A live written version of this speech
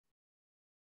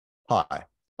Hi,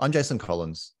 I'm Jason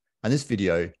Collins, and this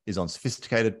video is on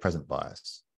sophisticated present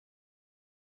bias.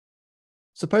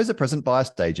 Suppose a present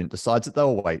biased agent decides that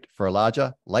they'll wait for a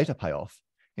larger, later payoff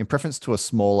in preference to a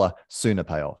smaller, sooner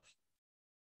payoff.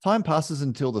 Time passes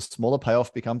until the smaller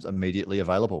payoff becomes immediately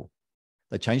available.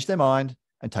 They change their mind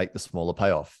and take the smaller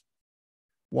payoff.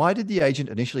 Why did the agent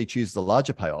initially choose the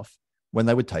larger payoff when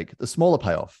they would take the smaller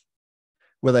payoff?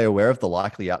 Were they aware of the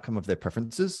likely outcome of their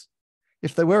preferences?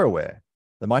 If they were aware,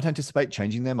 they might anticipate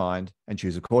changing their mind and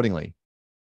choose accordingly.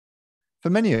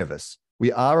 For many of us,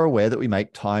 we are aware that we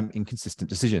make time inconsistent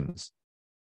decisions.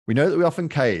 We know that we often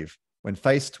cave when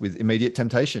faced with immediate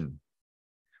temptation.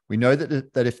 We know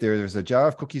that if there is a jar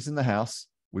of cookies in the house,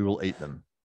 we will eat them.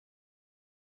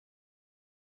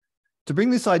 To bring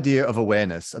this idea of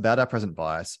awareness about our present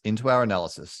bias into our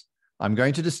analysis, I'm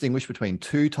going to distinguish between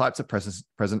two types of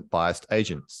present biased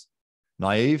agents: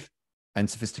 naive and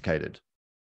sophisticated.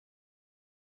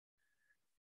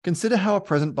 Consider how a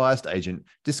present biased agent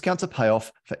discounts a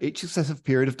payoff for each successive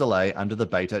period of delay under the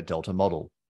beta-delta model.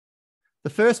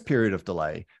 The first period of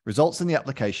delay results in the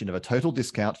application of a total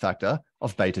discount factor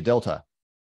of beta-delta.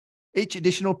 Each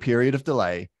additional period of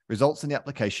delay results in the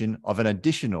application of an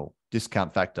additional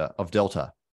discount factor of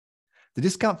delta. The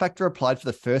discount factor applied for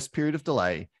the first period of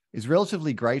delay is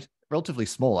relatively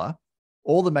smaller,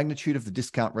 or the magnitude of the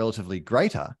discount relatively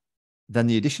greater than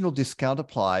the additional discount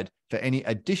applied for any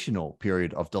additional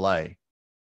period of delay.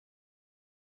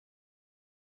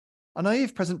 A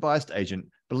naive present biased agent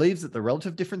believes that the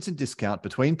relative difference in discount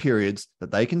between periods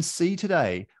that they can see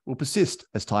today will persist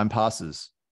as time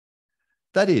passes.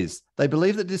 That is, they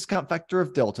believe that the discount factor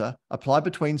of delta applied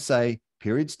between, say,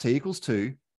 periods t equals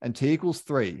 2 and t equals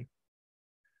 3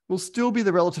 will still be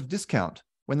the relative discount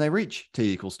when they reach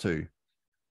t equals 2.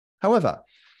 However,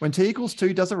 when t equals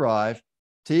 2 does arrive,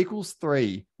 t equals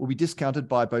 3 will be discounted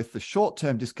by both the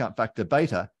short-term discount factor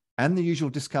beta and the usual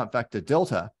discount factor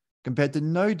delta, compared to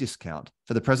no discount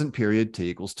for the present period t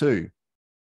equals 2.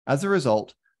 As a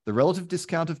result, the relative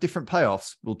discount of different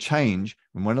payoffs will change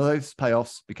when one of those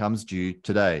payoffs becomes due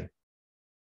today.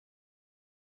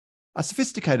 A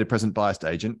sophisticated present biased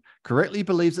agent correctly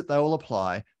believes that they will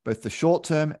apply both the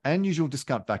short-term and usual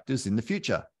discount factors in the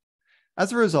future.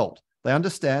 As a result, they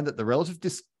understand that the relative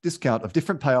discount of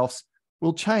different payoffs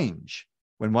will change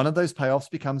when one of those payoffs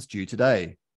becomes due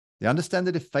today. They understand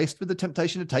that if faced with the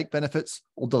temptation to take benefits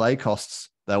or delay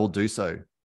costs, they will do so.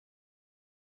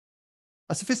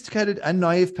 A sophisticated and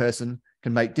naive person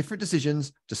can make different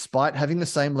decisions despite having the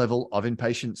same level of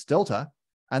impatience delta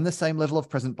and the same level of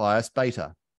present bias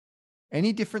beta.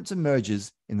 Any difference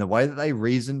emerges in the way that they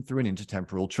reason through an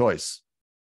intertemporal choice.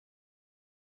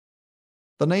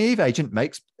 The naive agent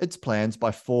makes its plans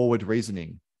by forward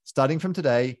reasoning, starting from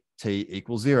today, t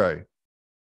equals 0.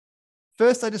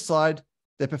 First, they decide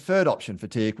their preferred option for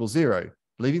t equals 0,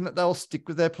 believing that they will stick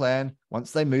with their plan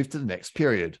once they move to the next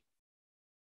period.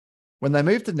 When they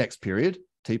move to the next period,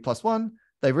 t plus 1,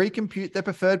 they recompute their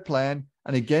preferred plan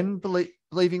and again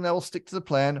believing they will stick to the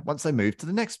plan once they move to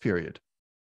the next period.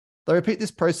 They repeat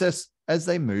this process as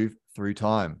they move through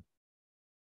time.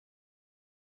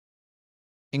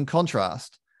 In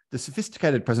contrast, the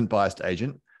sophisticated present biased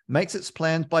agent makes its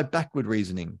plans by backward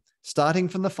reasoning, starting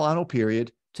from the final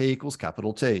period, t equals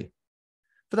capital T.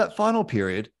 For that final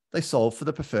period, they solve for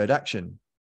the preferred action.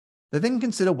 They then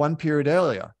consider one period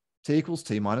earlier, t equals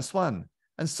t minus 1,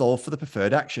 and solve for the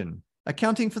preferred action,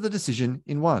 accounting for the decision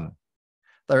in 1.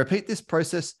 They repeat this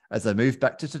process as they move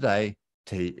back to today,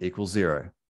 t equals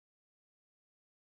 0.